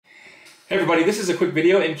Hey everybody, this is a quick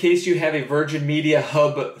video in case you have a Virgin Media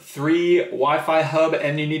Hub 3 Wi-Fi hub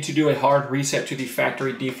and you need to do a hard reset to the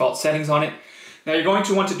factory default settings on it. Now you're going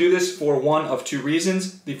to want to do this for one of two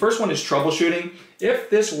reasons. The first one is troubleshooting. If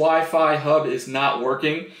this Wi-Fi hub is not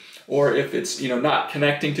working, or if it's not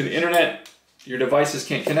connecting to the internet, your devices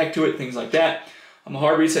can't connect to it, things like that, a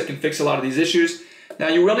hard reset can fix a lot of these issues. Now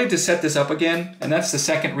you will need to set this up again, and that's the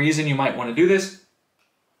second reason you might want to do this.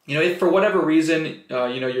 If for whatever reason,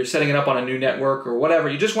 you're setting it up on a new network or whatever,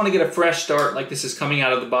 you just want to get a fresh start like this is coming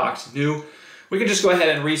out of the box new, we can just go ahead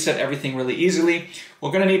and reset everything really easily.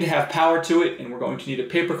 We're going to need to have power to it, and we're going to need a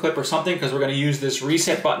paper clip or something because we're going to use this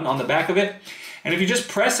reset button on the back of it. And if you just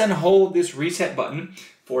press and hold this reset button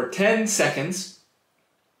for 10 seconds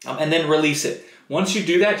and then release it. Once you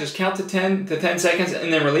do that, just count to 10 seconds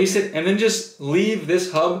and then release it, and then just leave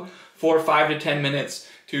this hub for 5 to 10 minutes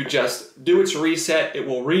to just do its reset. It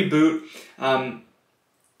will reboot, and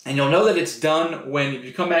you'll know that it's done when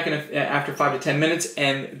you come back after 5 to 10 minutes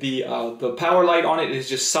and the power light on it is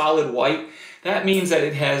just solid white. That means that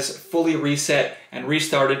it has fully reset and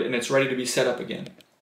restarted and it's ready to be set up again.